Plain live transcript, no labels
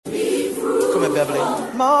Beverly.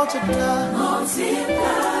 Multiply.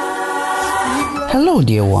 Hello,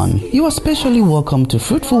 dear one. You are specially welcome to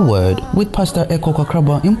Fruitful Word with Pastor Ekow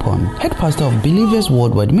Mpong, head pastor of Believers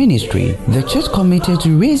Worldwide Ministry, the church committed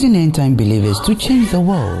to raising end-time believers to change the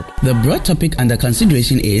world. The broad topic under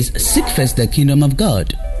consideration is Seek First the Kingdom of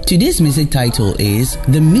God. Today's message title is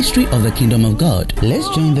The Mystery of the Kingdom of God. Let's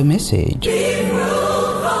join the message. Put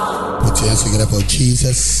your hands together for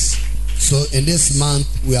Jesus. So in this month,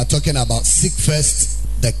 we are talking about Seek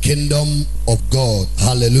First the Kingdom of God.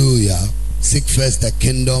 Hallelujah. Seek first the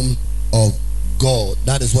kingdom of God.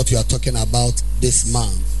 That is what we are talking about this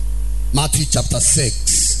month. Matthew chapter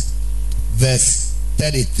 6, verse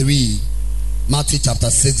 33. Matthew chapter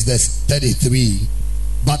 6, verse 33.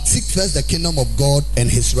 But seek first the kingdom of God and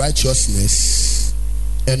his righteousness,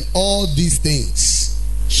 and all these things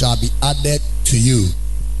shall be added to you.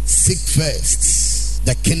 Seek first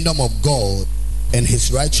the kingdom of God and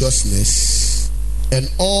his righteousness, and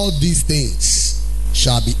all these things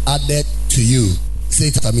shall be added to you. Say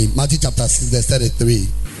it after me. Matthew chapter 6, verse 33.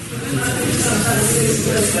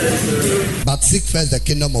 But seek first the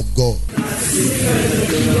kingdom of God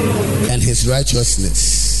and his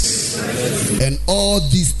righteousness, and all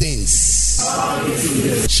these things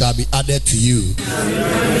shall be added to you.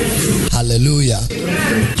 Hallelujah.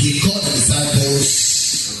 He called the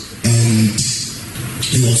disciples and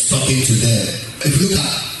he was talking to them. If you look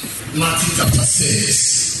at Matthew chapter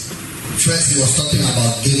 6, first he was talking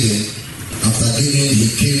about giving. After giving, he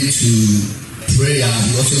came to prayer. He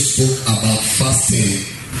also spoke about fasting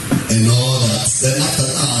and all that. Then after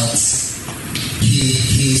that,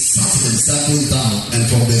 he sat the disciples down, and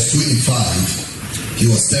from verse 25, he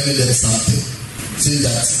was telling them something. Saying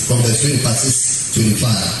that from verse 25 to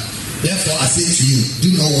 25. Therefore I say to you, do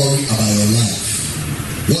not worry about your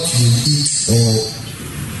life, what you eat or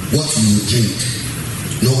what you drink,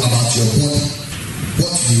 nor about your body,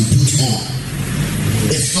 what you put on.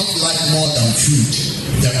 It's not like more than food,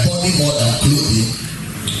 the body more than clothing.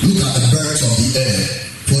 Look at the birds of the air,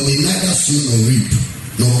 for they neither sow nor reap,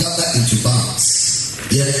 nor gather into barns,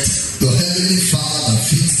 yet your heavenly Father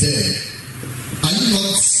feeds them. Are you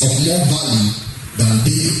not of more value than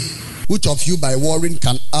they? Which of you by worrying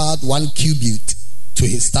can add 1 cubit to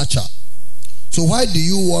his stature? So why do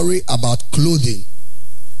you worry about clothing?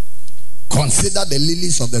 Consider the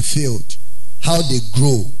lilies of the field, how they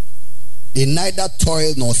grow. They neither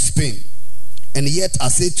toil nor spin. And yet I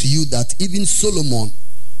say to you that even Solomon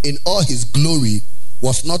in all his glory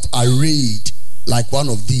was not arrayed like one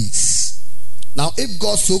of these. Now if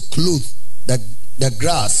God so clothed the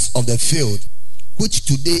grass of the field, which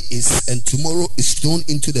today is and tomorrow is thrown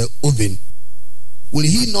into the oven, will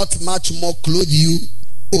he not much more clothe you,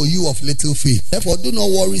 O you of little faith? Therefore do not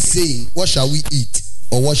worry, saying, what shall we eat,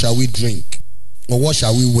 or what shall we drink, or what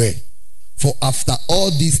shall we wear? For after all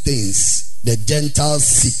these things the Gentiles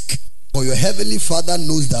seek. For your heavenly Father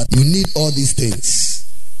knows that you need all these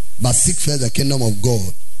things. But seek first the kingdom of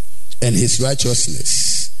God and his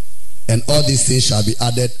righteousness, and all these things shall be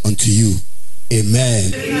added unto you.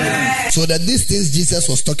 Amen. Amen. So that these things Jesus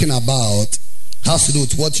was talking about has to do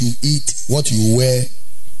with what you eat, what you wear,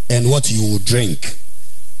 and what you will drink.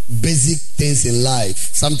 Basic things in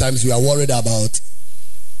life. Sometimes we are worried about,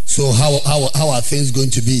 so how are things going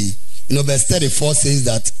to be? You know, verse 34 says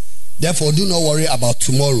that, therefore do not worry about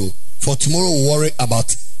tomorrow, for tomorrow will worry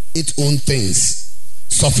about its own things.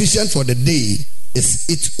 Sufficient for the day is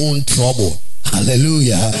its own trouble.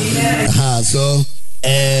 Hallelujah. So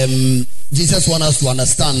Jesus wants us to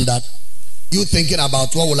understand that you thinking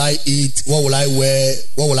about what will I eat, what will I wear,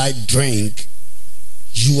 what will I drink,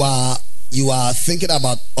 you are thinking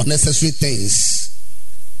about unnecessary things,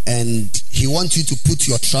 and he wants you to put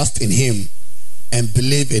your trust in him and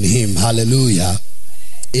believe in him. Hallelujah.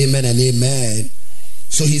 Amen and amen.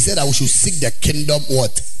 So he said that we should seek the kingdom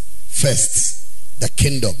what? First. The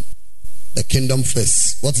kingdom. The kingdom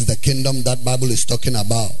first. What is the kingdom that Bible is talking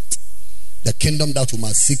about? The kingdom that we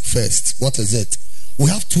must seek first. What is it? We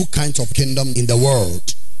have two kinds of kingdom in the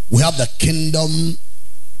world. We have the kingdom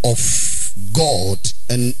of God,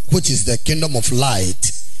 and which is the kingdom of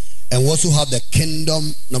light. And we also have the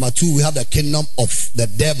kingdom, number 2, we have the kingdom of the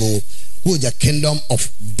devil, who is the kingdom of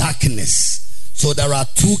darkness. So there are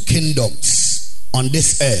two kingdoms on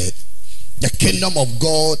this earth. The kingdom of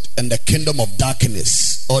God and the kingdom of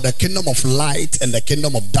darkness, or the kingdom of light and the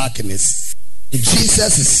kingdom of darkness.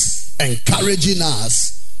 Jesus is encouraging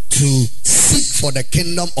us to seek for the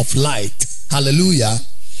kingdom of light. Hallelujah.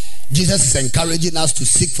 Jesus is encouraging us to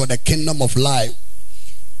seek for the kingdom of light.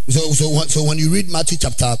 So when you read Matthew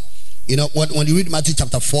chapter, when you read Matthew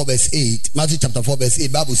chapter 4 verse 8, Matthew chapter 4 verse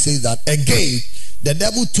 8, Bible says that again the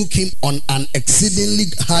devil took him on an exceedingly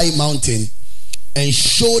high mountain and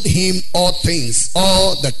showed him all things,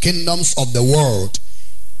 all the kingdoms of the world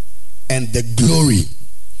and the glory.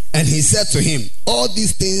 And he said to him, all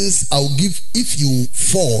these things I will give if you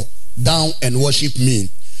fall down and worship me.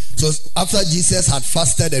 So after Jesus had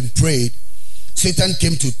fasted and prayed, Satan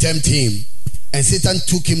came to tempt him, and Satan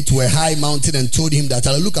took him to a high mountain and told him that,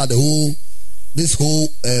 look at this whole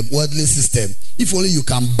worldly system. If only you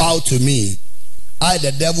can bow to me, I,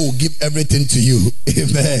 the devil, will give everything to you.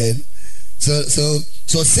 Amen.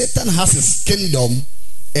 So Satan has his kingdom,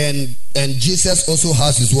 and Jesus also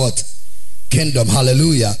has his what? Kingdom.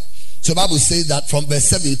 Hallelujah. So Bible says that from verse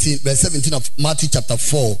 17 of Matthew chapter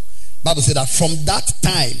 4, Bible says that from that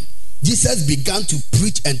time Jesus began to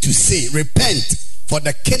preach and to say, repent, for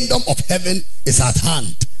the kingdom of heaven is at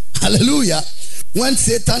hand. Hallelujah. When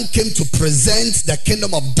Satan came to present the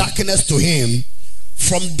kingdom of darkness to him,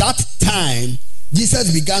 from that time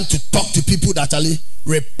Jesus began to talk to people that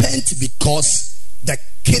repent, because the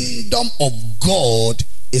kingdom of God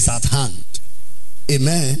is at hand.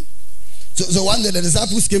 Amen. So one day the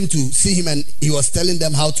disciples came to see him, and he was telling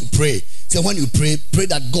them how to pray. So when you pray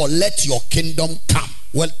that God, let your kingdom come.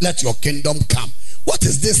 Well, let your kingdom come. What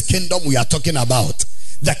is this kingdom we are talking about?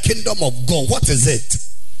 The kingdom of God. What is it?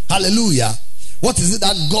 Hallelujah. What is it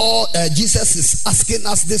that God, Jesus is asking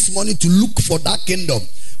us this morning to look for that kingdom,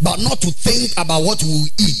 but not to think about what we will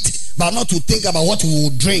eat, but not to think about what we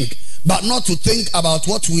will drink, but not to think about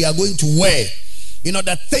what we are going to wear. You know,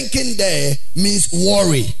 the thinking there means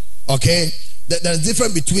worry. Okay? There's a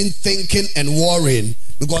difference between thinking and worrying,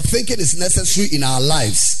 because thinking is necessary in our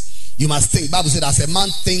lives. You must think. Bible said, as a man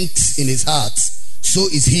thinks in his heart, so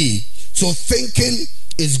is he. So thinking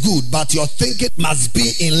is good, but your thinking must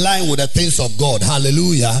be in line with the things of God.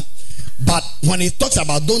 Hallelujah. But when he talks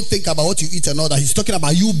about don't think about what you eat and all that, he's talking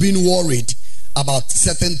about you being worried about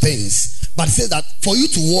certain things. But he says that for you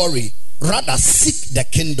to worry, rather seek the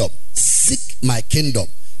kingdom. Seek my kingdom.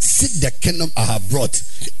 Seek the kingdom I have brought.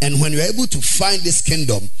 And when you're able to find this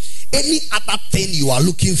kingdom, any other thing you are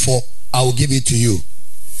looking for, I will give it to you.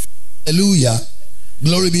 Hallelujah.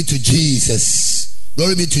 Glory be to Jesus.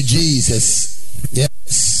 Glory be to Jesus.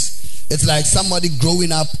 Yes. It's like somebody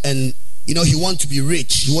growing up and, you know, he wants to be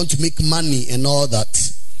rich. He wants to make money and all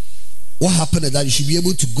that. What happened is that you should be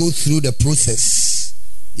able to go through the process.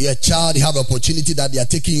 You're a child, you have an opportunity that they are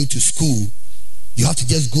taking you to school. You have to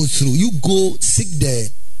just go through. You go seek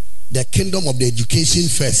the kingdom of the education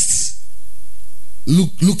first.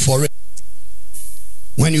 Look for it.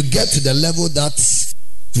 When you get to the level that's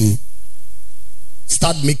to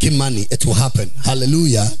start making money, it will happen.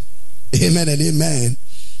 Hallelujah. Amen and amen.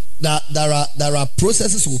 There are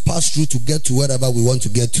processes we'll pass through to get to wherever we want to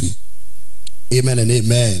get to. Amen and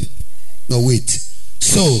amen. No, wait.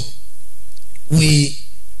 So we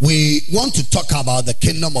want to talk about the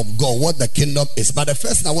kingdom of God, what the kingdom is. But the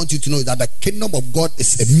first thing I want you to know is that the kingdom of God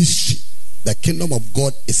is a mystery. The kingdom of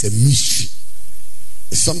God is a mystery.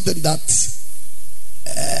 It's something that,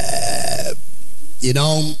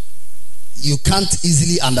 you can't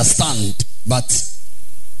easily understand. But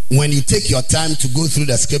when you take your time to go through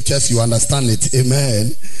the scriptures, you understand it.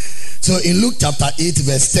 Amen. So in Luke chapter 8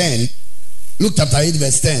 verse 10,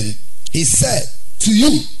 he said, to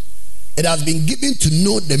you, it has been given to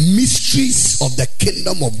know the mysteries of the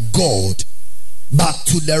kingdom of God, but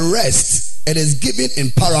to the rest it is given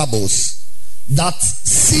in parables, that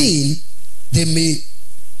seeing they may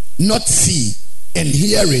not see, and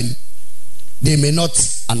hearing they may not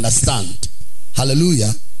understand.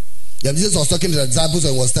 Hallelujah. Jesus was talking to the disciples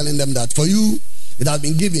and was telling them that for you, it has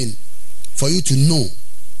been given for you to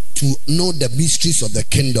know the mysteries of the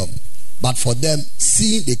kingdom, but for them,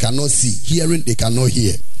 seeing they cannot see, hearing they cannot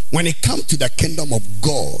hear. When it comes to the kingdom of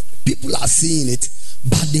God, people are seeing it,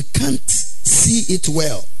 but they can't see it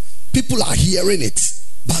well. People are hearing it,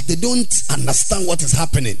 but they don't understand what is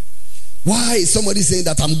happening. Why is somebody saying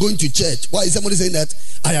that I'm going to church? Why is somebody saying that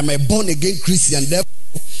I am a born again Christian?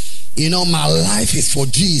 Therefore, my life is for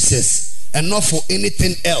Jesus and not for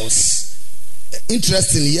anything else.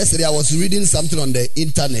 Interestingly, yesterday I was reading something on the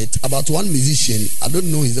internet about one musician. I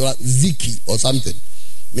don't know his name, Ziki or something.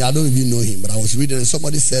 I don't even know him, but I was reading and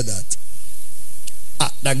somebody said that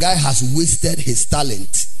the guy has wasted his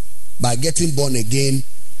talent by getting born again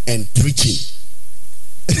and preaching.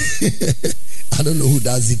 I don't know who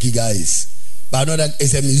that Ziki guy is, but I know that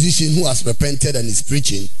it's a musician who has repented and is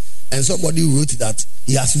preaching. And somebody wrote that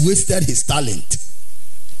he has wasted his talent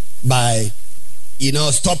by,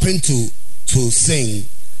 stopping to sing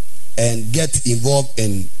and get involved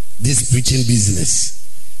in this preaching business.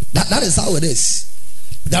 That is how it is.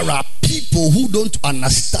 There are people who don't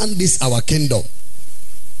understand this our kingdom.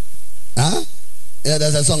 Yeah,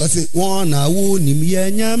 there's a song that says, Wana wu nim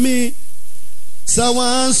ye nyame,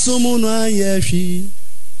 sawan sumunu ayeshi.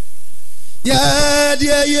 Ya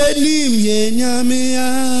dia ye nim ye nyame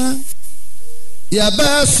ya. Ya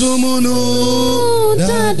ba sumunu.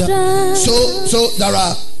 So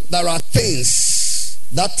there are things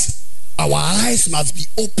that our eyes must be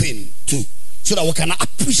open to, so that we can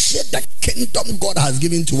appreciate the kingdom God has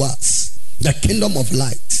given to us, the kingdom of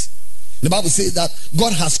light. The Bible says that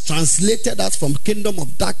God has translated us from kingdom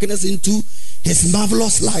of darkness into his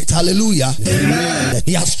marvelous light. Hallelujah. Amen.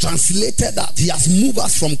 He has translated that. He has moved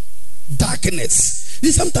us from darkness.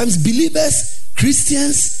 Sometimes believers,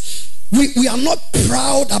 Christians, we are not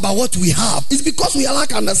proud about what we have. It's because we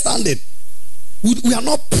lack understanding. We are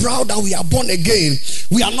not proud that we are born again.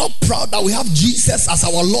 We are not proud that we have Jesus as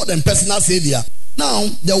our Lord and personal Savior. Now,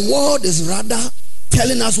 the world is rather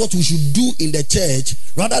telling us what we should do in the church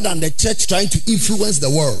rather than the church trying to influence the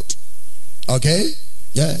world. Okay?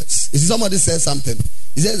 Yes. You see, somebody said something.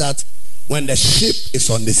 He said that when the ship is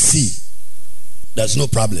on the sea, there's no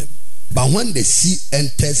problem. But when the sea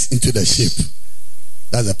enters into the ship,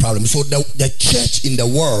 that's the problem. So the church in the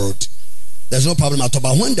world, there's no problem at all.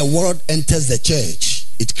 But when the world enters the church,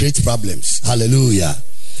 it creates problems. Hallelujah.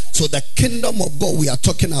 So the kingdom of God we are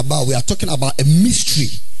talking about a mystery.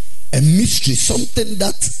 A mystery, something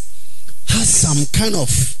that has some kind of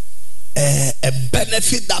a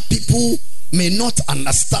benefit that people may not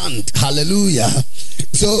understand. Hallelujah.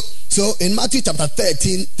 So in Matthew chapter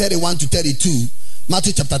 13, 31 to 32,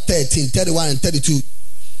 Matthew chapter 13, 31 and 32,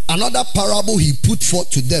 another parable he put forth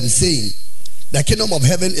to them, saying, the kingdom of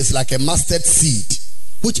heaven is like a mustard seed,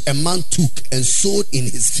 which a man took and sowed in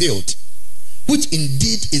his field, which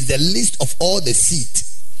indeed is the least of all the seed.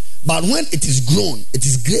 But when it is grown, it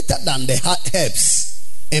is greater than the herbs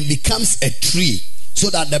and becomes a tree, so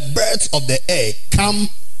that the birds of the air come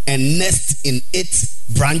and nest in its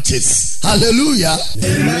branches. Hallelujah.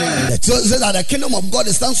 Amen. So it says that the kingdom of God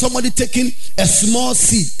is not somebody taking a small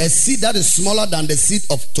seed, a seed that is smaller than the seed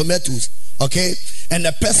of tomatoes. Okay, and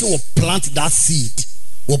the person will plant that seed,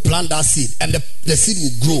 and the seed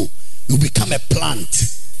will grow, it will become a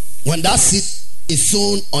plant. When that seed is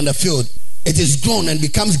sown on the field, it is grown and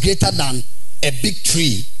becomes greater than a big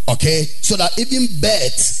tree. Okay, so that even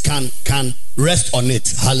birds can rest on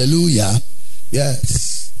it. Hallelujah.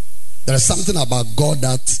 Yes, there is something about God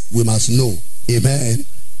that we must know. Amen.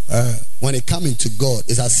 When it comes into God,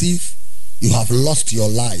 it's as if you have lost your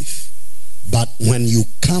life. But when you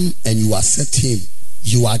come and you accept him,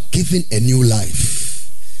 you are given a new life.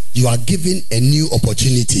 You are given a new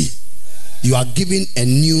opportunity. You are given a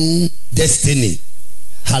new destiny.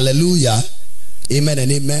 Hallelujah. Amen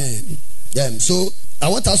and amen. Yeah. So I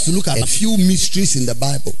want us to look at a few mysteries in the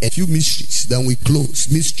Bible. A few mysteries. Then we close.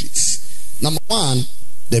 Mysteries. Number one,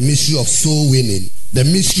 the mystery of soul winning. The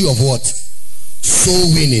mystery of what?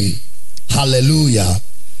 Soul winning. Hallelujah.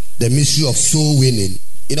 The mystery of soul winning.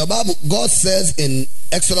 In the Bible, God says in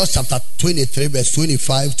Exodus chapter 23, verse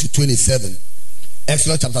 25 to 27.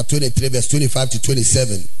 Exodus chapter 23, verse 25 to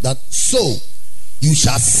 27. That so you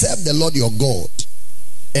shall serve the Lord your God,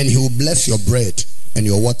 and he will bless your bread and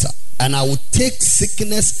your water. And I will take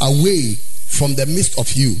sickness away from the midst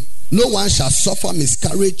of you. No one shall suffer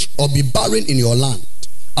miscarriage or be barren in your land.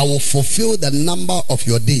 I will fulfill the number of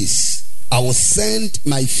your days. I will send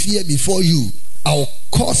my fear before you. I will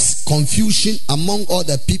cause confusion among all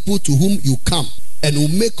the people to whom you come, and will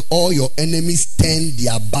make all your enemies turn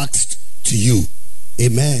their backs to you.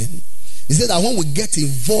 Amen. He said that when we get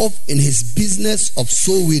involved in his business of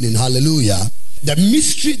soul winning, hallelujah, the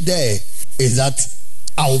mystery there is that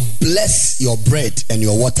I will bless your bread and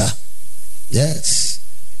your water. Yes.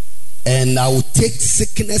 And I will take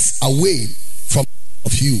sickness away from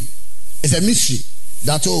you. It's a mystery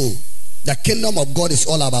that the kingdom of God is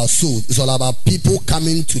all about souls. It's all about people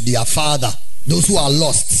coming to their Father. Those who are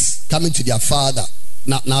lost coming to their Father.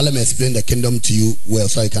 Now let me explain the kingdom to you well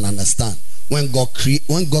so you can understand. When God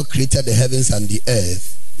created the heavens and the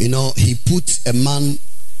earth, he put a man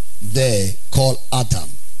there called Adam.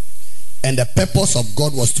 And the purpose of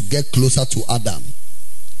God was to get closer to Adam.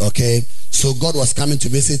 Okay? So God was coming to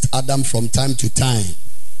visit Adam from time to time.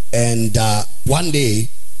 And one day,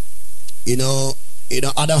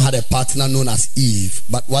 Adam had a partner known as Eve.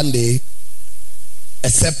 But one day, a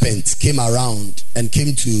serpent came around and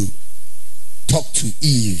came to talk to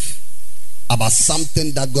Eve about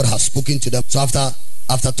something that God has spoken to them. So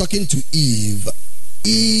after talking to Eve,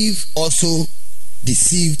 Eve also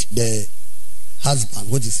deceived the husband,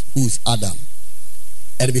 who is Adam.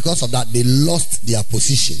 And because of that, they lost their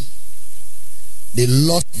position. They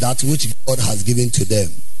lost that which God has given to them.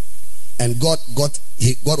 And God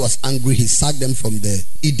was angry. He sacked them from the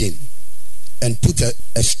Eden and put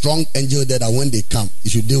a strong angel there that when they come, he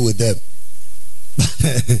should deal with them.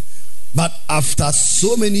 But after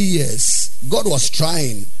so many years, God was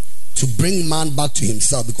trying to bring man back to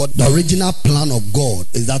himself, because the original plan of God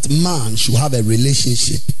is that man should have a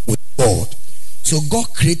relationship with God. So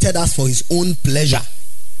God created us for his own pleasure.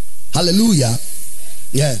 Hallelujah.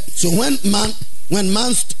 Yeah. So when man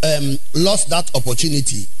lost that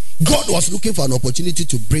opportunity, God was looking for an opportunity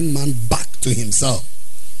to bring man back to himself.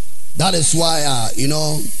 That is why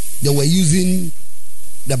they were using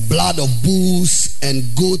the blood of bulls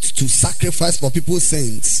and goats to sacrifice for people's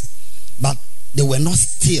sins, but they were not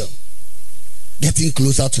still getting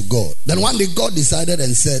closer to God. Then one day God decided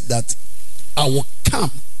and said that I will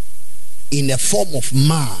come in a form of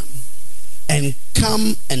man and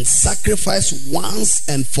come and sacrifice once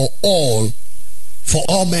and for all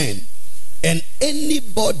men. And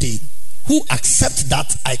anybody who accepts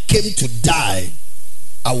that I came to die,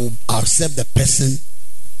 I will accept the person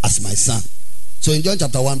as my son. So in John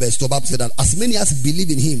chapter 1 verse 2, Bible said that as many as believe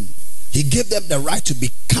in him, he gave them the right to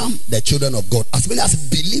become the children of God. As many as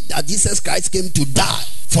believe that Jesus Christ came to die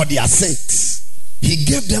for their sins, he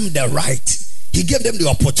gave them the right. He gave them the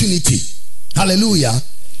opportunity, hallelujah,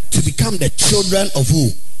 to become the children of who?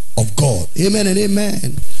 Of God. Amen and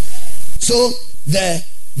amen. So the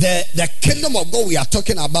kingdom of God we are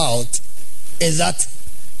talking about is that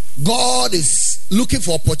God is looking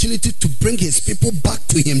for opportunity to bring his people back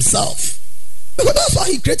to himself. Because that's why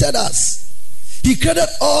he created us. He created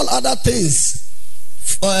all other things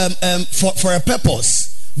for a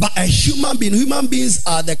purpose. But a human beings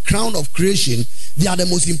are the crown of creation. They are the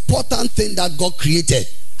most important thing that God created.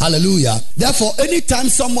 Hallelujah. Therefore, anytime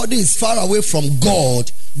somebody is far away from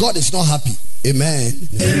God, God is not happy. Amen.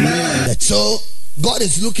 Amen. So God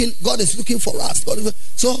is looking for us.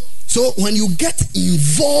 So when you get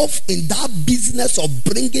involved in that business of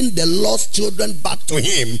bringing the lost children back to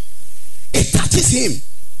him, it touches him.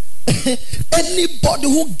 Anybody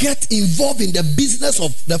who gets involved in the business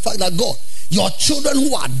of the fact that God, your children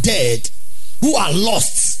who are dead, who are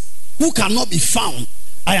lost, who cannot be found,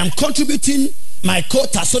 I am contributing my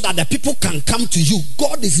quota so that the people can come to you.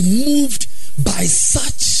 God is moved by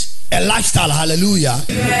such a lifestyle. Hallelujah.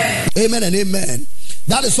 Amen. Amen and amen.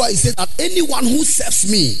 That is why he says that anyone who serves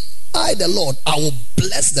me, I the Lord, I will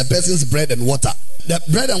bless the person's bread and water. The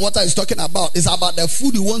bread and water is talking about is about the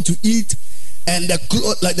food you want to eat and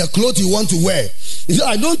the clothes you want to wear. So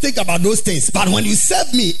I don't think about those things, but when you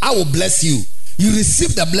serve me, I will bless you. You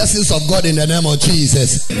receive the blessings of God in the name of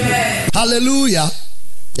Jesus. Yeah. Hallelujah.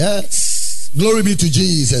 Yes. Glory be to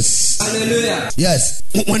Jesus. Hallelujah. Yes.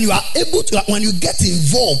 When you are able to, when you get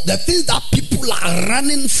involved, the things that people are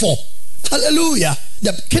running for. Hallelujah.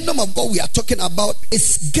 The kingdom of God we are talking about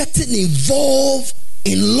is getting involved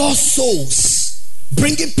in lost souls.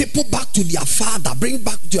 Bringing people back to their father. Bring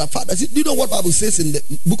back to their father. Do you know what the Bible says in the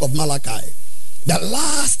book of Malachi? The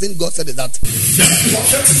last thing God said is that the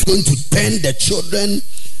prophet is going to turn the children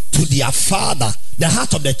to their father. The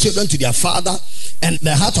heart of the children to their father, and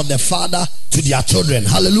the heart of the father to their children.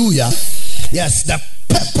 Hallelujah. Yes, the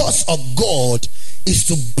purpose of God is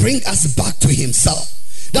to bring us back to himself.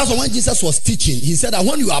 That's why when Jesus was teaching, he said that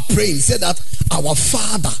when you are praying, he said that our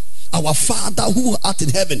Father who art in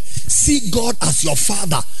heaven, see God as your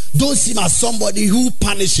Father. Don't see him as somebody who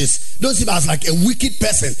punishes. Don't see him as like a wicked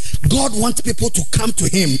person. God wants people to come to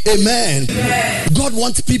him. Amen. Yeah. God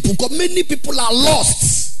wants people, because many people are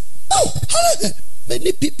lost. Oh,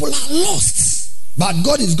 many people are lost. But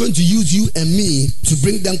God is going to use you and me to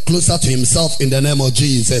bring them closer to himself in the name of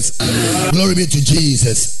Jesus. Glory be to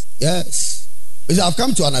Jesus. Yes. I've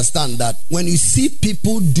come to understand that when you see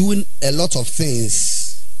people doing a lot of things,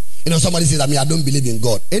 somebody says, I don't believe in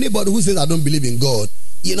God. Anybody who says, I don't believe in God,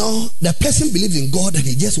 the person believes in God and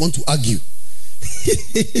he just wants to argue.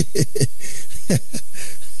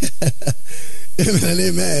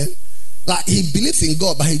 Amen. Like he believes in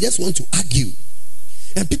God, but he just wants to argue.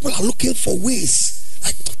 And people are looking for ways,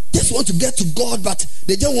 like just want to get to God, but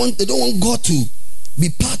they don't want God to be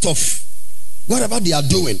part of whatever they are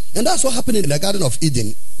doing. And that's what happened in the Garden of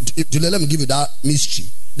Eden. Let me give you that mystery.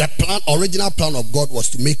 The original plan of God was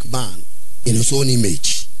to make man in his own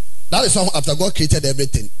image. That is how after God created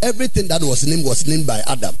everything that was named by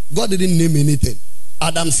Adam. God didn't name anything.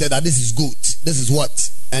 Adam said that this is good, this is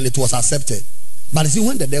what, and it was accepted. But you see,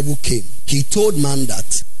 when the devil came, he told man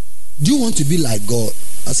that, do you want to be like God?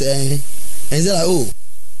 I said, and he said,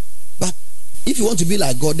 but if you want to be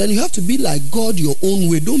like God, then you have to be like God your own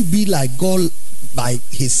way. Don't be like God by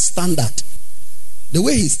his standard. The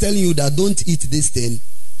way he's telling you that don't eat this thing,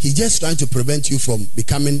 he's just trying to prevent you from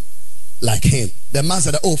becoming like him. The man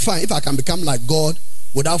said, oh fine, if I can become like God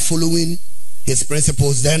without following his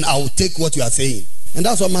principles, then I'll take what you are saying. And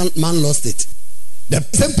that's what man lost it. The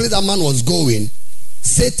same place that man was going,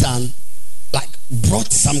 Satan like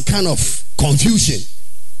brought some kind of confusion.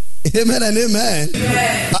 Amen and amen.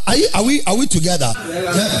 Yeah. Are we together?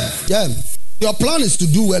 Yeah. Your plan is to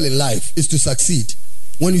do well in life, is to succeed.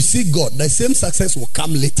 When you see God, the same success will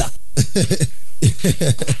come later.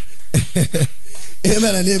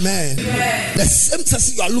 Amen and amen. Yeah. The same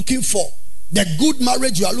success you are looking for, the good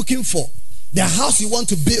marriage you are looking for, the house you want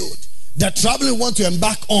to build, the travel you want to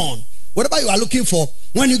embark on, whatever you are looking for,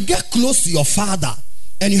 when you get close to your Father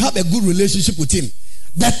and you have a good relationship with him,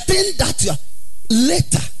 the thing that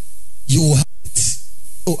later you will have it.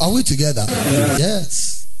 Oh, are we together? Yeah.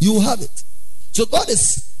 Yes, you will have it. So God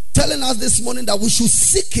is telling us this morning that we should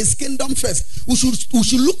seek his kingdom first. We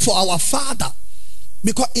should look for our Father,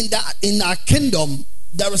 because in our kingdom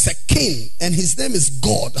there is a king and his name is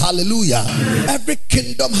God. Hallelujah. Every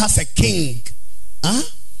kingdom has a king.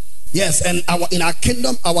 Yes, and in our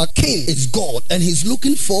kingdom our king is God, and he's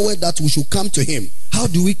looking forward that we should come to him. How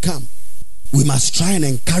do we come? We must try and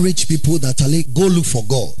encourage people that go look for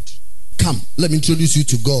God. Come, let me introduce you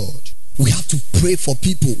to God. We have to pray for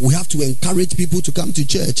people. We have to encourage people to come to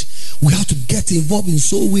church. We have to get involved in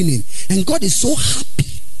soul winning. And God is so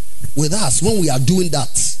happy with us when we are doing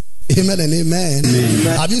that. Amen and amen.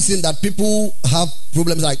 Amen. Have you seen that people have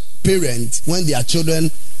problems like parents when their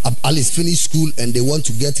children have at least finished school and they want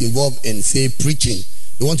to get involved in, say, preaching?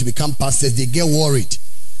 They want to become pastors. They get worried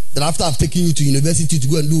that after I've taken you to university to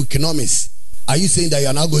go and do economics, are you saying that you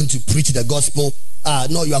are now going to preach the gospel?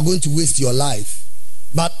 No, you are going to waste your life.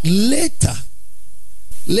 But later,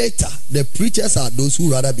 the preachers are those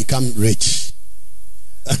who rather become rich.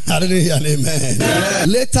 Hallelujah, amen. Yeah.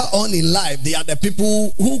 Later on in life, they are the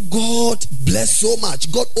people who God bless so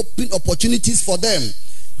much. God opened opportunities for them.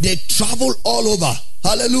 They travel all over.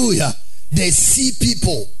 Hallelujah. They see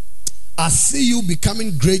people. I see you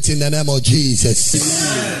becoming great in the name of Jesus.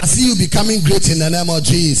 I see you becoming great in the name of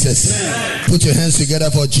Jesus. Put your hands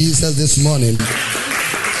together for Jesus this morning.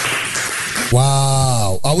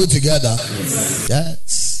 Wow. Are we together?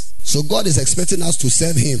 Yes. So God is expecting us to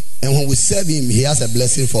serve him. And when we serve him, he has a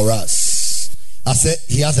blessing for us. I said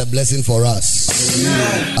he has a blessing for us.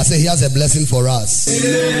 Amen. I said he has a blessing for us.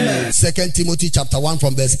 2 Timothy chapter 1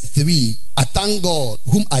 from verse 3. I thank God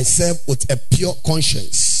whom I serve with a pure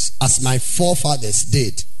conscience, as my forefathers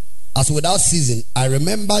did. As without ceasing, I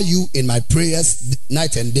remember you in my prayers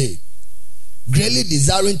night and day, greatly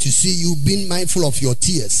desiring to see you, being mindful of your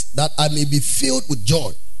tears, that I may be filled with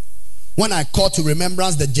joy when I call to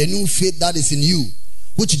remembrance the genuine faith that is in you,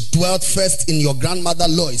 which dwelt first in your grandmother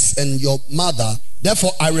Lois and your mother.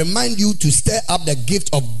 Therefore I remind you to stir up the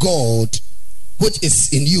gift of God which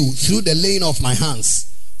is in you through the laying of my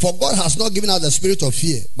hands. For God has not given us the spirit of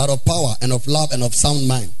fear, but of power and of love and of sound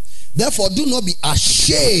mind. Therefore do not be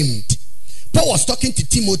ashamed. Paul was talking to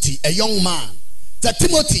Timothy, a young man. That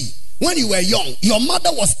Timothy, when you were young, your mother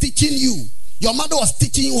was teaching you. Your mother was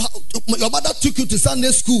teaching you. Your mother took you to Sunday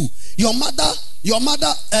school. Your mother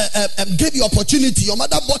gave you opportunity. Your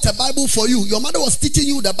mother bought a Bible for you. Your mother was teaching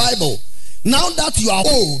you the Bible. Now that you are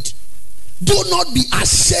old, do not be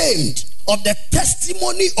ashamed of the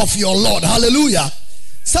testimony of your Lord. Hallelujah.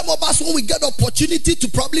 Some of us, when we get opportunity to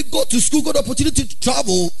probably go to school, got opportunity to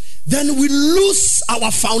travel, then we lose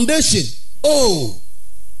our foundation. Oh,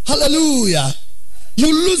 hallelujah.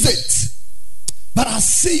 You lose it. But I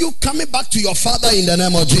see you coming back to your Father in the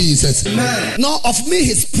name of Jesus. Amen. Nor of me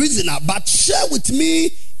his prisoner, but share with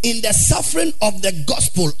me in the suffering of the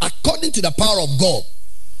gospel according to the power of God,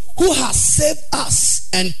 who has saved us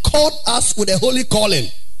and called us with a holy calling,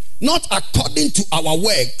 not according to our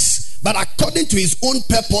works, but according to his own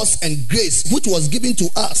purpose and grace, which was given to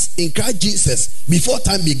us in Christ Jesus before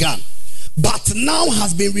time began, but now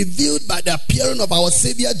has been revealed by the appearing of our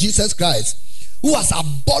Savior Jesus Christ, who has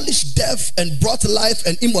abolished death and brought life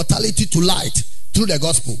and immortality to light through the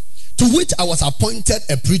gospel, to which I was appointed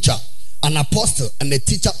a preacher, an apostle, and a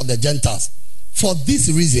teacher of the Gentiles. For this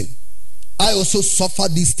reason, I also suffer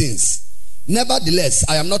these things. Nevertheless,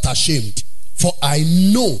 I am not ashamed, for I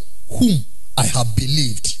know whom I have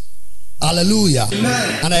believed. Hallelujah.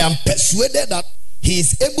 Amen. And I am persuaded that he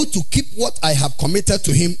is able to keep what I have committed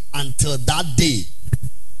to him until that day.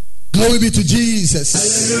 Glory be to Jesus.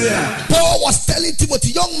 Hallelujah. Paul was telling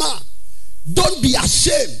Timothy, young man, don't be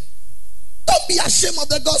ashamed. Don't be ashamed of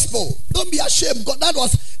the gospel. Don't be ashamed. God, that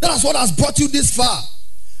is what has brought you this far.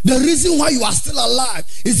 The reason why you are still alive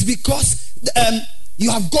is because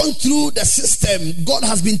you have gone through the system. God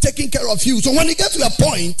has been taking care of you. So when you get to a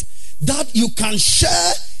point that you can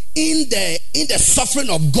share in the suffering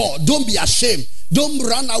of God. Don't be ashamed. Don't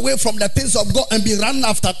run away from the things of God and be running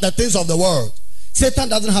after the things of the world. Satan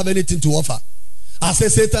doesn't have anything to offer. I say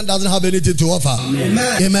Satan doesn't have anything to offer.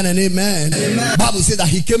 Amen, amen and amen. Amen. Bible says that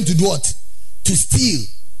he came to do what? To steal,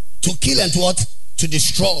 to kill, and to what? To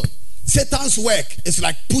destroy. Satan's work is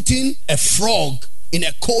like putting a frog in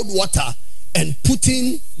a cold water and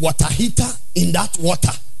putting water heater in that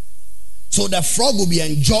water. So the frog will be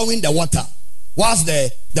enjoying the water whilst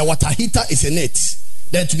the water heater is in it.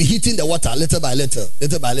 Then to be heating the water little by little,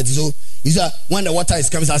 little by little. So you see, when the water is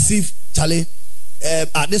coming, it's as if, Charlie,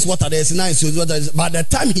 this water there is nice. So by the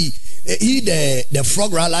time the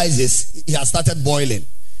frog realizes he has started boiling,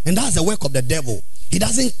 and that's the work of the devil. He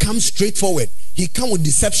doesn't come straight forward. He comes with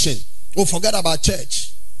deception. Oh, forget about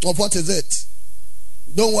church. Oh, what is it?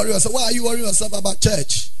 Don't worry yourself. Why are you worrying yourself about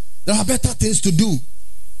church? There are better things to do.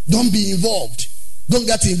 Don't be involved. Don't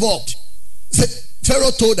get involved.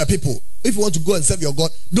 Pharaoh told the people, if you want to go and serve your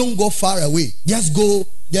God, don't go far away. Just go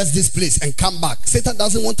just this place and come back. Satan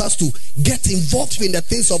doesn't want us to get involved in the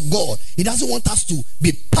things of God. He doesn't want us to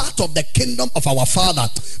be part of the kingdom of our Father.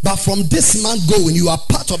 But from this month going, you are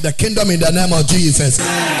part of the kingdom in the name of Jesus.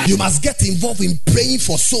 You must get involved in praying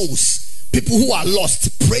for souls. People who are lost,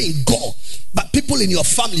 praying God. But people in your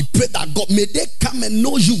family, pray that God, may they come and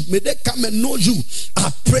know you. May they come and know you.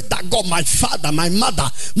 I pray that God, my father, my mother,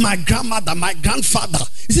 my grandmother, my grandfather.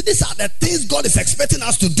 You see, these are the things God is expecting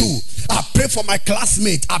us to do. I pray for my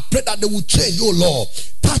classmates. I pray that they will change, oh Lord.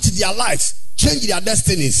 Touch their lives. Change their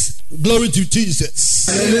destinies. Glory to Jesus.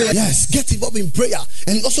 Amen. Yes, get involved in prayer.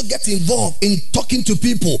 And also get involved in talking to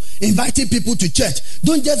people. Inviting people to church.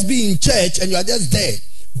 Don't just be in church and you are just there.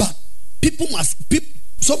 But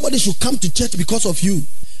somebody should come to church because of you.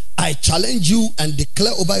 I challenge you and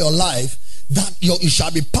declare over your life that you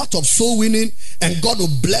shall be part of soul winning, and God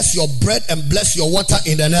will bless your bread and bless your water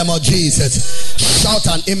in the name of Jesus. Shout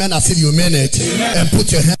an amen as if you mean it. Amen. And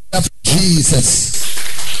put your hand up for Jesus.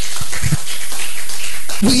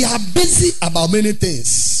 We are busy about many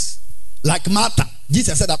things. Like Martha.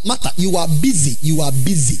 Jesus said that, Martha, you are busy. You are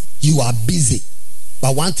busy. You are busy.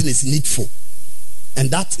 But one thing is needful. And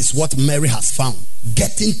that is what Mary has found.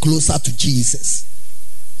 Getting closer to Jesus.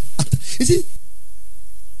 You see,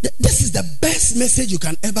 this is the best message you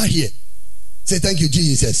can ever hear. Say thank you,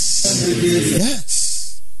 Jesus. Thank you, Jesus.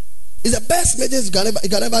 Yes. It's the best message you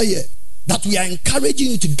can ever hear. That we are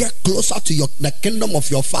encouraging you to get closer to the kingdom of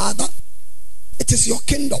your Father. It is your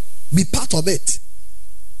kingdom. Be part of it.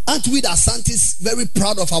 Aren't we the Asantis very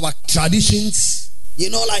proud of our traditions? You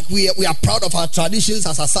know, like we are proud of our traditions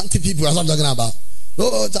as Asante people. That's what I'm talking about.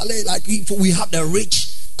 Oh, like we have the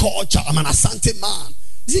rich culture. I'm an Asante man.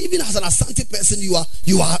 You see, even as an Asante person, you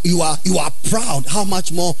are proud. How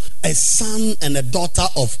much more a son and a daughter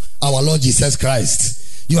of our Lord Jesus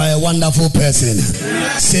Christ. You are a wonderful person.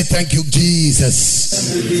 Say thank you,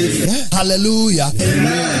 Jesus. Thank you, Jesus. Yeah. Hallelujah.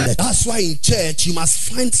 Amen. That's why in church you must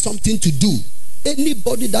find something to do.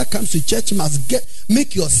 Anybody that comes to church must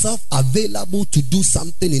make yourself available to do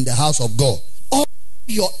something in the house of God. All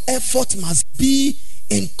your effort must be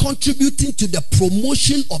in contributing to the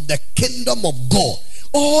promotion of the kingdom of God.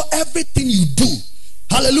 Or everything you do.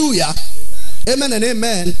 Hallelujah. Amen and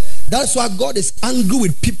amen. That's why God is angry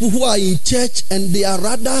with people who are in church and they are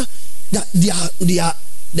rather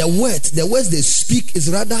the words they speak is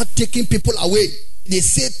rather taking people away. They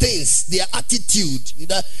say things, their attitude,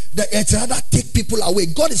 it's rather take people away.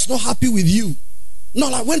 God is not happy with you. No,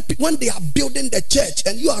 like when they are building the church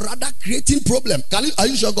and you are rather creating problem. Are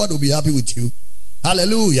you sure God will be happy with you?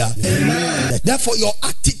 Hallelujah. Amen. Therefore, your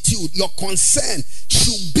attitude, your concern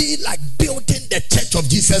should be like building the church of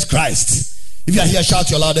Jesus Christ. If you are here,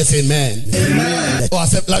 shout your loudest amen. Amen. Oh, I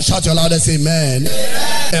said, shout your loudest amen.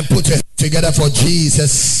 Amen. And put your hands together for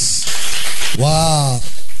Jesus. Wow.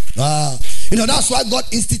 Wow. You know, that's why God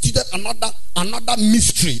instituted another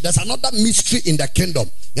mystery. There's another mystery in the kingdom.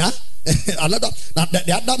 Yeah? The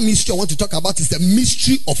other mystery I want to talk about is the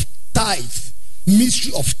mystery of tithe.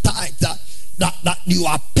 Mystery of tithe. That you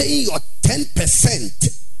are paying your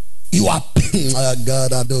 10%. You are paying,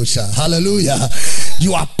 God, Adosha. Hallelujah.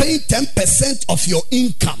 You are paying 10% of your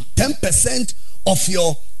income, 10% of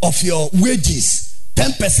your wages,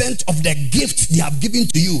 10% of the gifts they have given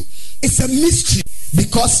to you. It's a mystery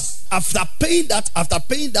because after paying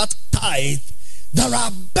that tithe, there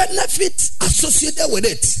are benefits associated with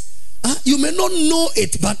it. You may not know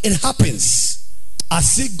it, but it happens. I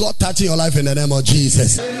see God touching your life in the name of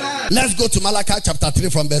Jesus. Amen. Let's go to Malachi chapter 3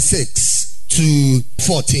 from verse 6 to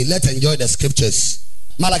 14. Let's enjoy the scriptures.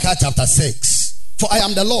 Malachi chapter 6. For I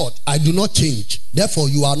am the Lord, I do not change. Therefore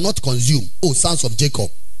you are not consumed, O sons of Jacob.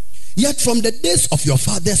 Yet from the days of your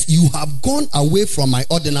fathers you have gone away from my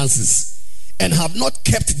ordinances and have not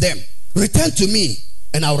kept them. Return to me,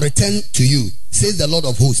 and I'll return to you, says the Lord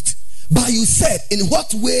of hosts. But you said, in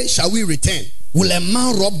what way shall we return? Will a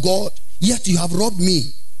man rob God? Yet you have robbed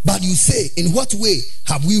me. But you say, in what way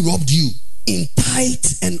have we robbed you? In tithe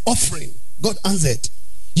and offering. God answered,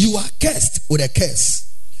 you are cursed with a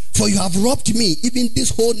curse, for you have robbed me, even this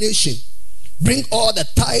whole nation. Bring all the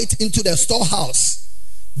tithe into the storehouse,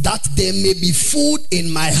 that there may be food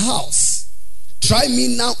in my house. Try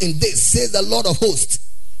me now in this, says the Lord of hosts,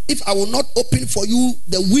 if I will not open for you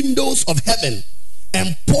the windows of heaven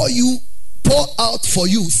and pour out for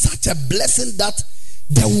you such a blessing that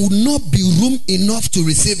there will not be room enough to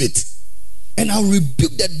receive it. And I'll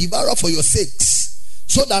rebuke the devourer for your sakes,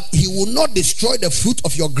 so that he will not destroy the fruit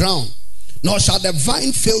of your ground, nor shall the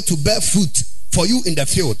vine fail to bear fruit for you in the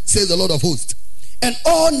field, says the Lord of hosts. And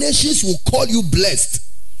all nations will call you blessed,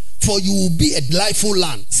 for you will be a delightful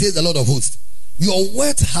land, says the Lord of hosts. Your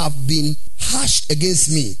words have been hashed against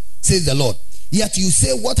me, says the Lord. Yet you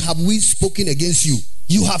say, what have we spoken against you?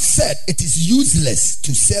 You have said it is useless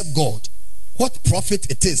to serve God. What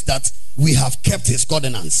profit it is that we have kept his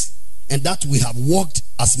covenants, and that we have walked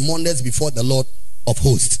as mourners before the Lord of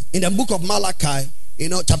hosts. In the book of Malachi,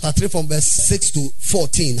 chapter 3 from verse 6 to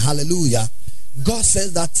 14, hallelujah, God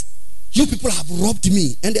says that you people have robbed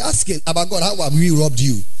me. And they're asking about God, how have we robbed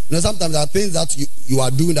you? Sometimes there are things that you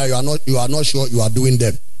are doing that you are not sure you are doing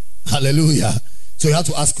them. Hallelujah. So you have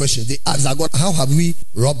to ask questions. They ask God, how have we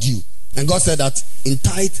robbed you? And God said that in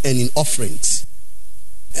tithe and in offerings.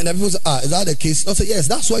 And the people say, is that the case? I say, yes,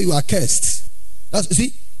 that's why you are cursed.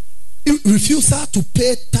 See, refusal to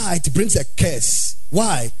pay tithe brings a curse.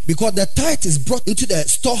 Why? Because the tithe is brought into the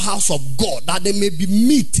storehouse of God, that there may be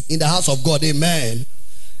meat in the house of God. Amen.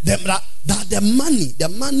 That the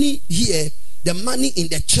money here, the money in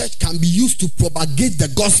the church can be used to propagate the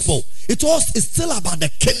gospel. It's still about the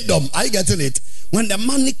kingdom. Are you getting it? When the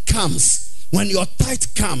money comes, when your tithe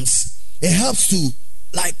comes, it helps to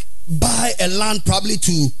buy a land, probably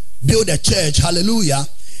to build a church. Hallelujah.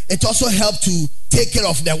 It also helps to take care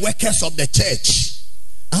of the workers of the church.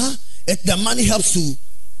 The money helps to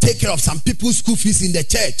take care of some people's school fees in the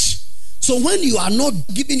church. So when you are not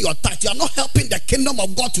giving your tithe, you are not helping the kingdom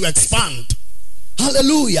of God to expand.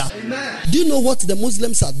 Hallelujah. Amen. Do you know what the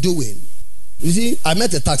Muslims are doing? You see, I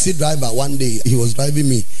met a taxi driver one day. He was driving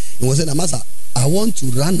me. He was saying, Master, I want to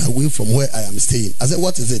run away from where I am staying. I said,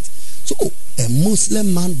 what is it? So a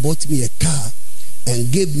Muslim man bought me a car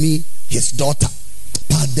and gave me his daughter.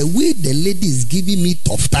 But the way the lady is giving me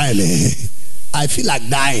tough time, I feel like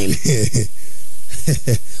dying.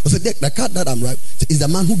 I said, the car that I'm driving is the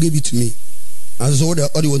man who gave it to me. I said, so what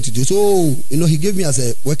do you want to do? So, he gave me as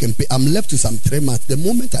a work and pay. I'm left to some 3 months. The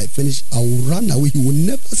moment I finish, I will run away. He will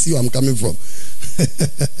never see where I'm coming from.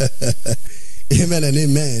 Amen and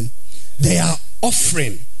amen. They are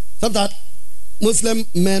offering. Sometimes Muslim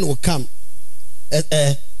men will come.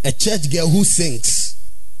 A church girl who sings.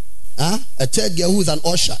 A church girl who is an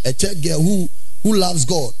usher. A church girl who loves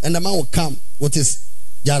God. And the man will come with his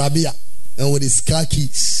jarabia and with his car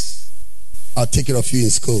keys. I'll take care of you in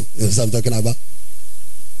school. You know what I'm talking about?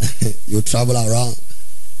 You travel around.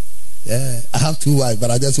 Yeah, I have 2 wives, but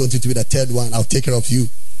I just want you to be the 3rd one. I'll take care of you.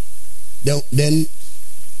 Then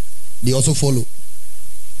they also follow.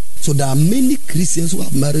 So there are many Christians who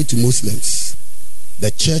have married to Muslims. The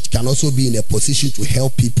church can also be in a position to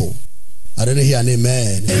help people. I don't hear an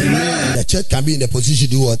amen. Amen. The church can be in a position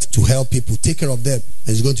to do what? To help people, take care of them, and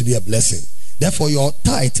it's going to be a blessing. Therefore, your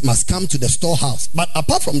tithe must come to the storehouse. But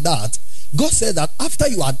apart from that, God said that after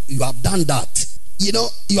you have done that,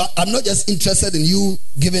 I'm not just interested in you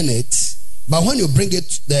giving it, but when you bring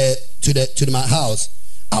it to my house,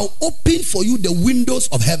 I'll open for you the windows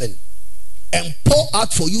of heaven and pour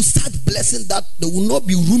out for you such blessing that there will not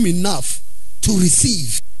be room enough to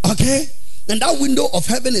receive. Okay? And that window of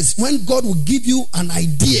heaven is when God will give you an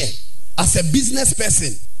idea as a business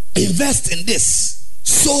person. Invest in this,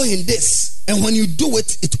 sow in this, and when you do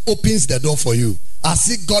it, it opens the door for you. I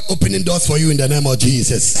see God opening doors for you in the name of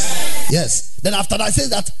Jesus. Yes. Then after that, I say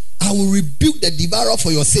that I will rebuke the devourer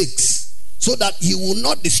for your sakes, so that he will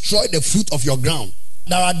not destroy the fruit of your ground.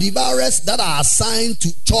 There are devourers that are assigned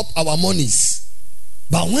to chop our monies.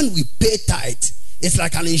 But when we pay tithe, it's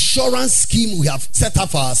like an insurance scheme we have set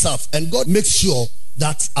up for ourselves. And God makes sure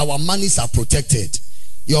that our monies are protected.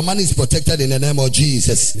 Your money is protected in the name of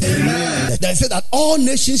Jesus. Amen. They say that all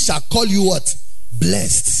nations shall call you what?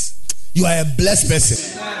 Blessed. You are a blessed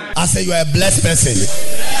person. I say you are a blessed person.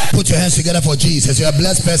 Put your hands together for Jesus. You are a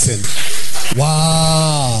blessed person.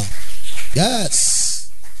 Wow.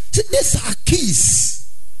 Yes. See, these are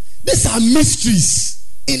keys. These are mysteries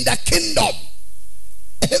in the kingdom.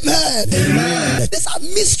 Amen. Amen. These are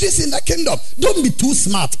mysteries in the kingdom. Don't be too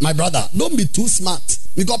smart, my brother. Don't be too smart.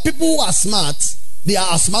 Because people who are smart, they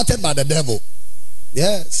are outsmarted by the devil.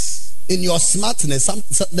 Yes. In your smartness, some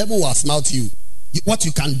devil will outsmart you. What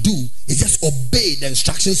you can do is just obey the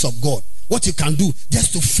instructions of God. What you can do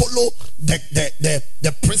just to follow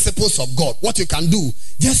the principles of God. What you can do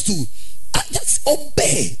just to just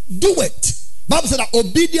obey. Do it. Bible said that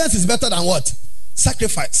obedience is better than what?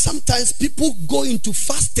 Sacrifice. Sometimes people go into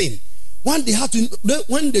fasting when they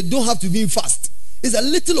don't have to be in fast. It's a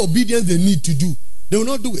little obedience they need to do. They will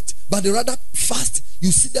not do it, but they rather fast.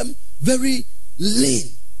 You see them very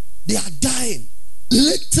lean. They are dying.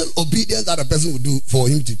 Little obedience that a person will do for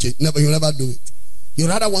him to change. He'll never do it. You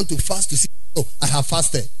rather want to fast to see, oh, I have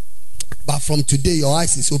fasted. But from today, your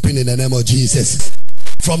eyes is open in the name of Jesus.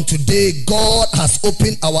 From today, God has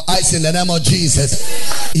opened our eyes in the name of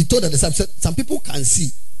Jesus. He told the disciples, some people can see,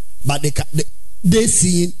 but they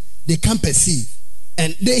see, they can't perceive.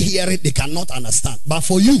 And they hear it, they cannot understand. But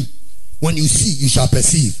for you, when you see, you shall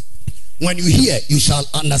perceive. When you hear, you shall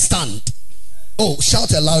understand. Oh,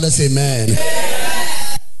 shout a louder, say amen.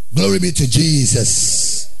 Amen. Glory be to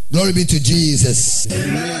Jesus. Glory be to Jesus.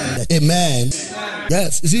 Amen. Amen.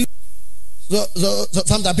 Yes, you see. So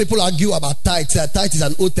sometimes people argue about tithe. Tithe is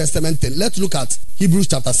an Old Testament thing. Let's look at Hebrews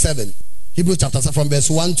chapter 7. Hebrews chapter 7 from verse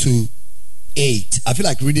 1 to 8. I feel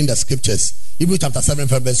like reading the scriptures. Hebrews chapter 7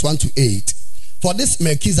 from verse 1 to 8. For this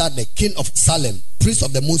Melchizedek, king of Salem, priest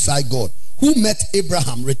of the Most High God, who met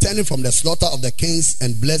Abraham returning from the slaughter of the kings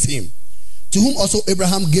and blessed him, to whom also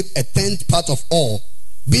Abraham gave a tenth part of all,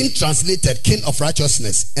 being translated king of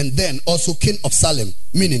righteousness, and then also king of Salem,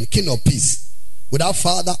 meaning king of peace, without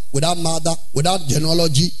father, without mother, without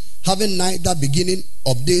genealogy, having neither beginning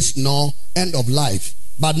of days nor end of life,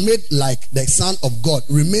 but made like the Son of God,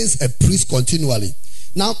 remains a priest continually.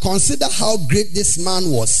 Now consider how great this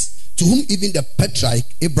man was, to whom even the patriarch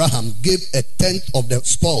Abraham gave a tenth of the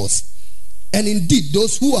spoils. And indeed,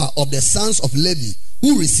 those who are of the sons of Levi,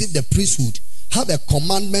 who receive the priesthood, have a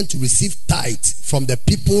commandment to receive tithe from the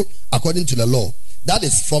people according to the law. That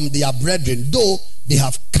is from their brethren, though they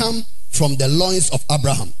have come from the loins of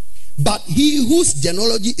Abraham. But he whose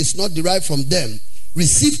genealogy is not derived from them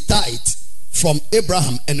received tithe from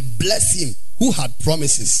Abraham and blessed him who had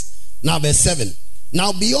promises. Now verse 7.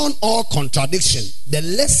 Now beyond all contradiction, the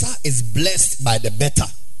lesser is blessed by the better.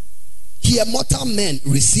 Here mortal men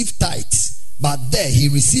receive tithes, but there he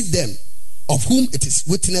received them, of whom it is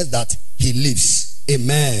witness that he lives.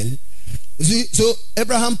 Amen. You see, so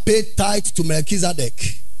Abraham paid tithe to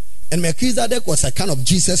Melchizedek. And Melchizedek was a kind of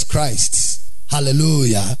Jesus Christ.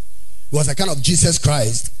 Hallelujah. He was a kind of Jesus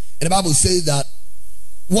Christ. And the Bible says that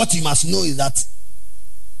what you must know is that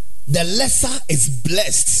the lesser is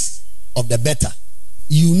blessed of the better.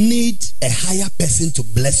 You need a higher person to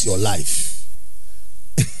bless your life.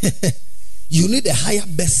 You need a higher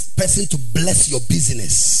person to bless your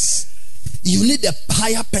business. You need a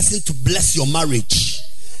higher person to bless your marriage.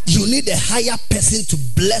 You need a higher person to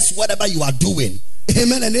bless whatever you are doing.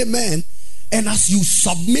 Amen and amen. And as you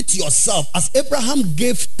submit yourself, as Abraham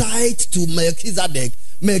gave tithe to Melchizedek,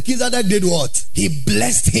 Melchizedek did what? He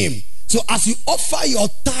blessed him. So as you offer your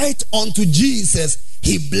tithe unto Jesus,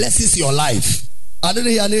 he blesses your life. I don't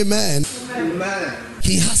hear an amen. Amen.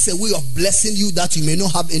 He has a way of blessing you that you may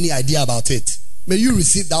not have any idea about it. May you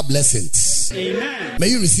receive that blessing. Amen. May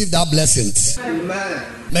you receive that blessing. Amen.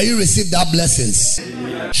 May you receive that blessings.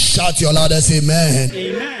 Amen. Shout your loudest amen.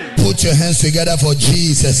 Amen. Put your hands together for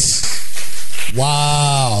Jesus.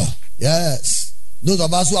 Wow. Yes. Those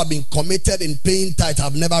of us who have been committed in paying tithe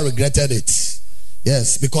have never regretted it.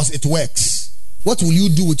 Yes, because it works. What will you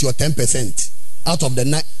do with your 10% out of the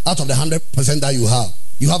 100% that you have?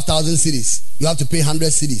 You have 1,000 cedis. You have to pay 100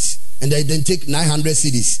 cedis, and then take 900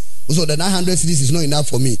 cedis. So the 900 cedis is not enough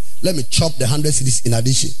for me. Let me chop the 100 cedis in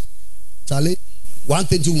addition. Charlie, one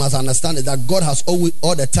thing you must understand is that God has always,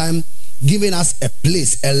 all the time, given us a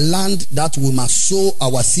place, a land that we must sow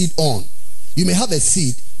our seed on. You may have a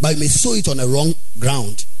seed, but you may sow it on a wrong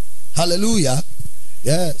ground. Hallelujah.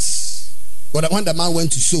 Yes. But when the man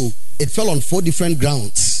went to sow, it fell on 4 different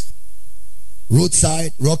grounds: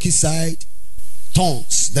 roadside, rocky side,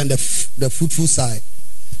 thorns, then the fruitful side.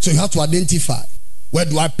 So you have to identify, where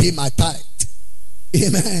do I pay my tithe?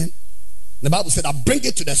 Amen. The Bible said, I bring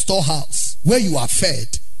it to the storehouse where you are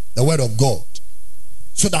fed the word of God,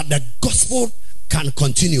 so that the gospel can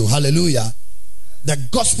continue. Hallelujah. The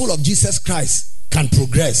gospel of Jesus Christ can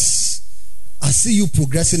progress. I see you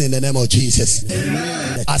progressing in the name of Jesus.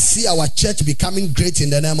 Amen. I see our church becoming great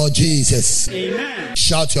in the name of Jesus. Amen.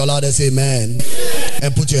 Shout your loudest amen.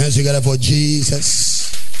 And put your hands together for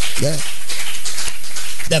Jesus. Yeah.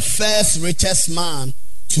 The first richest man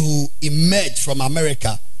to emerge from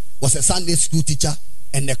America was a Sunday school teacher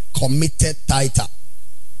and a committed tither.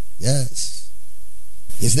 Yes.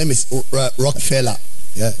 His name is Rockefeller.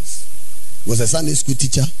 Yes. He was a Sunday school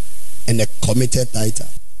teacher and a committed tither.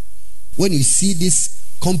 When you see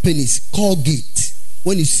these companies, Colgate,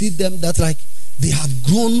 when you see them, that's like they have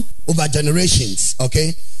grown over generations.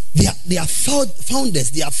 Okay, they are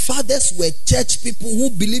founders. Their fathers were church people who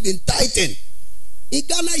believe in tithing. In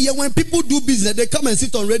Ghana, here, when people do business, they come and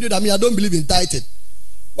sit on radio. I don't believe in tithing.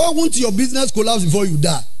 Why won't your business collapse before you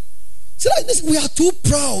die? See, like this, we are too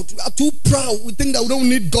proud. We are too proud. We think that we don't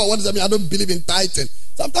need God. What does that mean? I don't believe in tithing.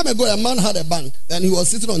 Some time ago, a man had a bank and he was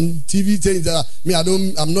sitting on TV saying that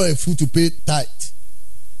I'm not a fool to pay tithe.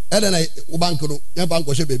 And then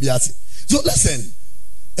so listen,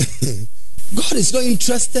 God is not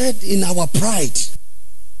interested in our pride.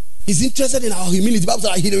 He's interested in our humility. The Bible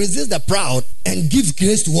says he resists the proud and gives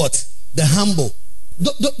grace to what? The humble.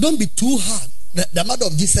 Don't be too hard. The mother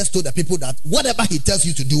of Jesus told the people that whatever he tells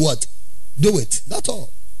you to do, what? Do it. That's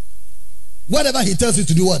all. Whatever he tells you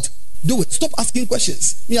to do, what? Do it. Stop asking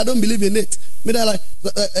questions. I don't believe in it.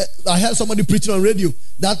 I heard somebody preaching on radio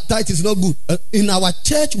that tithe is not good. In our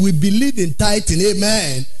church, we believe in tithing.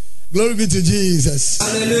 Amen. Glory be to Jesus.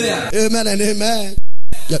 Hallelujah. Amen and amen.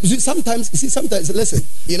 Yeah, sometimes, listen,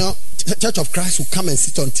 Church of Christ will come and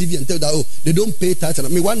sit on TV and tell that, they don't pay tithe.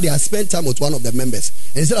 One day I spent time with one of the members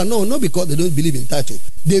and he said, no, not because they don't believe in tithe.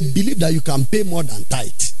 They believe that you can pay more than tithe.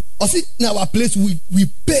 Or see, in our place, we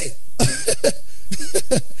pay.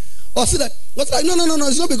 Or see that, what's like, no,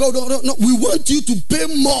 it's not because, no, we want you to pay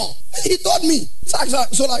more. He told me. So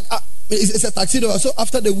it's a taxi driver. So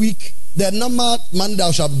after the week, the number man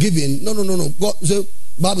thou shalt give in. No. God, so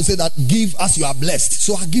Bible said that give as you are blessed.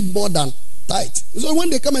 So I give more than tithe. So when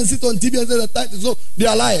they come and sit on TV and say that tithe, so they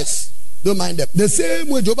are liars. Don't mind them. The same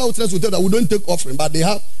way Jehovah Witnesses will tell that we don't take offering, but they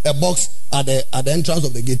have a box at the entrance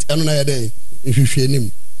of the gate. Amen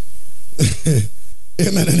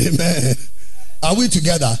and amen. Are we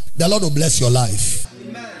together? The Lord will bless your life.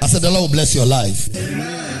 Amen. I said the Lord will bless your life.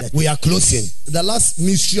 Amen. We are closing. The last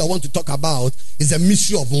mystery I want to talk about is the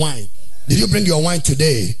mystery of wine. Did you bring your wine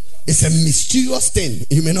today? It's a mysterious thing.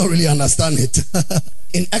 You may not really understand it.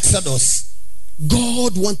 In Exodus,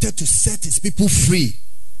 God wanted to set his people free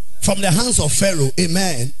from the hands of Pharaoh.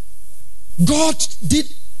 Amen. God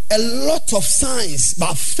did a lot of signs,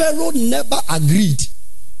 but Pharaoh never agreed.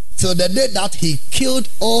 So the day that he killed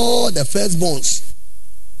all the firstborns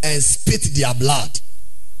and spit their blood,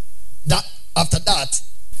 that after that,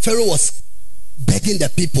 Pharaoh was begging the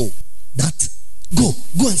people that go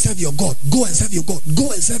and serve your God, go and serve your God,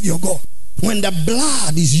 go and serve your God. When the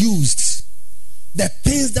blood is used, the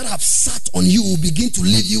things that have sat on you will begin to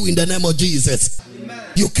leave you in the name of Jesus. Amen.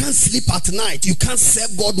 You can't sleep at night. You can't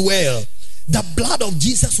serve God well. The blood of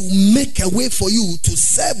Jesus will make a way for you to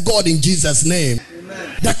serve God in Jesus' name.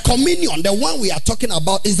 Amen. The communion, the one we are talking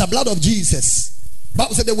about, is the blood of Jesus.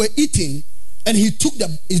 Bible said they were eating, and he took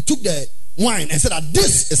the wine and said that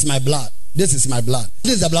this is my blood. This is my blood.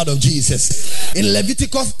 This is the blood of Jesus. In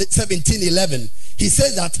Leviticus 17:11, he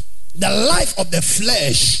says that the life of the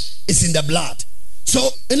flesh is in the blood. So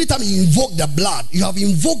anytime you invoke the blood, you have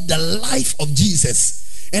invoked the life of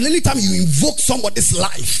Jesus. And anytime you invoke somebody's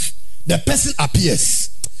life, the person appears.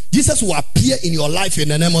 Jesus will appear in your life in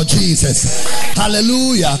the name of Jesus.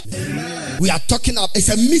 Hallelujah. Amen. We are talking about, it's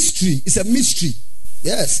a mystery. It's a mystery.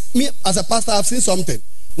 Yes. Me as a pastor, I've seen something.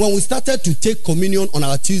 When we started to take communion on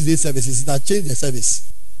our Tuesday services, it has changed the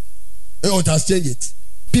service. It has changed it.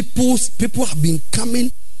 People have been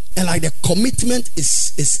coming, and like the commitment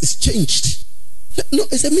is changed. No,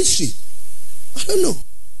 it's a mystery. I don't know.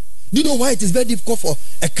 Do you know why it is very difficult for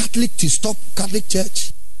a Catholic to stop Catholic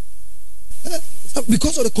Church?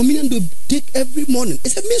 Because of the communion they take every morning.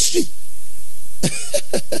 It's a mystery.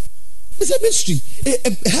 It's a mystery.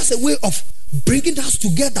 It has a way of bringing us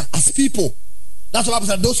together as people. That's what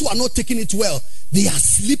happens. Those who are not taking it well, they are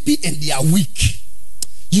sleepy and they are weak.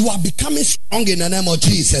 You are becoming strong in the name of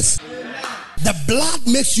Jesus. The blood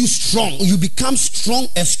makes you strong. You become strong,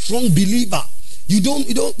 a strong believer. You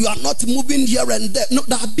are not moving here and there. No,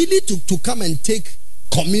 the ability to come and take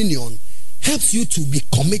communion helps you to be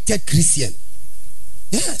committed Christian.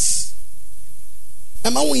 Yes.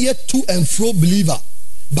 Am I here to and fro believer,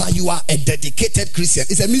 but you are a dedicated Christian?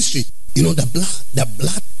 It's a mystery. You know, the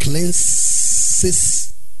blood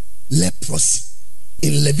cleanses leprosy.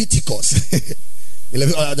 In Leviticus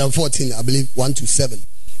 14, I believe, 1 to 7.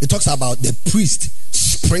 It talks about the priest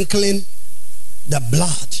sprinkling the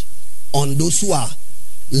blood on those who are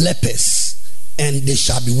lepers, and they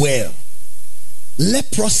shall be well.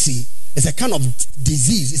 Leprosy is a kind of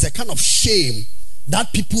disease, it's a kind of shame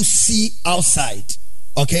that people see outside.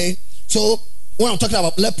 Okay? So when I'm talking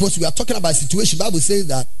about leprosy, we are talking about a situation. The Bible says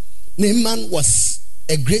that Naaman was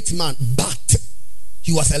a great man, but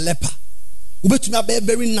he was a leper. You can be a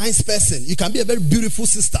very nice person. You can be a very beautiful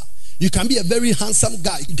sister. You can be a very handsome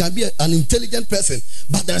guy. You can be an intelligent person.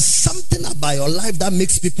 But there's something about your life that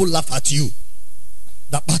makes people laugh at you.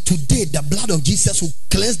 But today, the blood of Jesus will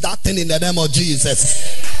cleanse that thing in the name of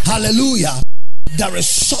Jesus. Hallelujah. There is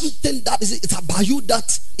something that is it's about you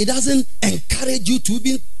that it doesn't encourage you to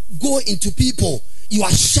even go into people. You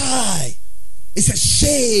are shy. It's a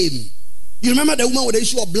shame. You remember the woman with the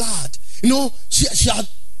issue of blood? You know, she had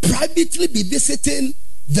privately be visiting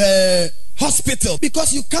the hospital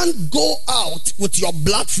because you can't go out with your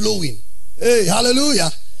blood flowing. Hey,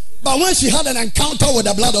 hallelujah. But when she had an encounter with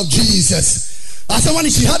the blood of Jesus, I said when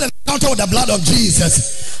she had an encounter with the blood of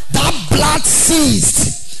Jesus, that blood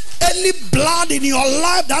ceased. Any blood in your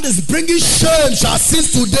life that is bringing shame shall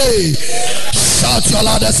cease today. Shout your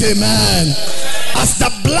loudest amen. As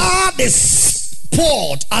the blood is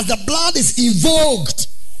poured, as the blood is invoked,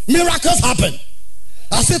 miracles happen.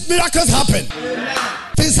 I said miracles happen.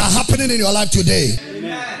 Things are happening in your life today.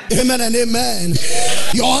 Amen and amen.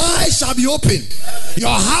 Your eyes shall be open.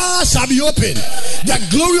 Your heart shall be open. The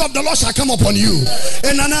glory of the Lord shall come upon you.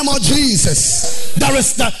 In the name of Jesus. There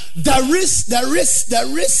is a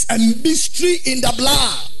mystery in the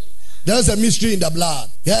blood. There is a mystery in the blood.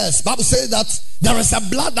 Yes, Bible says that there is a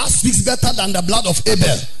blood that speaks better than the blood of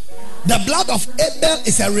Abel. The blood of Abel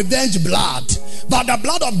is a revenge blood, but the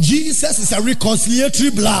blood of Jesus is a reconciliatory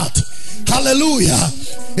blood. Hallelujah.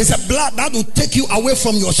 It's a blood that will take you away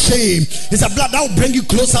from your shame. It's a blood that will bring you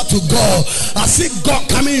closer to God. I see God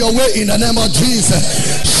coming your way in the name of Jesus.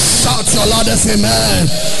 Shout your loudest amen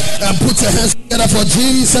and put your hands together for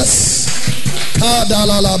Jesus.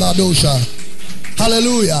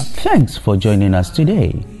 Hallelujah. Thanks for joining us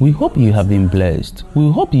today. We hope you have been blessed. We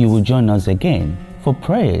hope you will join us again. For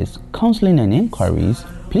prayers, counseling and inquiries,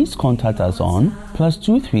 please contact us on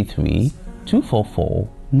 +233 244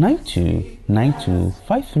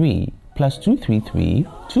 929253 +233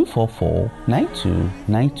 244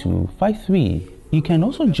 929253. You can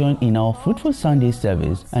also join in our Fruitful Sunday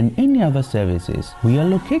service and any other services. We are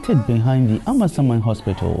located behind the Amasaman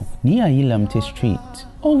Hospital near Ilamte Street.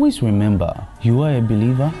 Always remember, you are a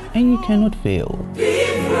believer and you cannot fail.